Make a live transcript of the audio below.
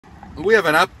We have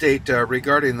an update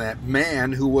regarding that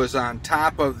man who was on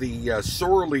top of the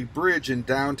Sorley Bridge in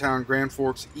downtown Grand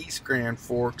Forks, East Grand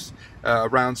Forks,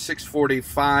 around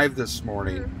 6:45 this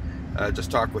morning. Just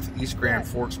talked with East Grand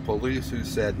Yes. Forks police, who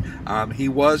said he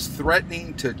was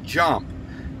threatening to jump.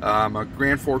 A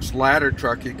Grand Forks ladder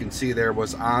truck, you can see there,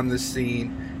 was on the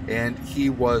scene, and he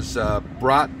was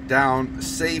brought down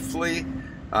safely.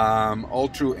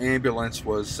 Ultra ambulance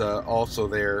was also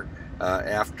there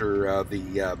after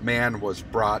the man was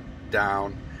brought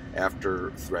down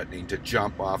after threatening to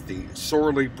jump off the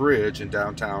Sorley Bridge in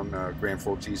downtown Grand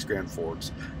Forks, East Grand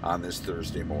Forks, on this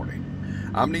Thursday morning.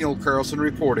 I'm Neil Carlson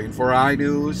reporting for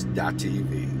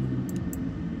iNewZ.TV.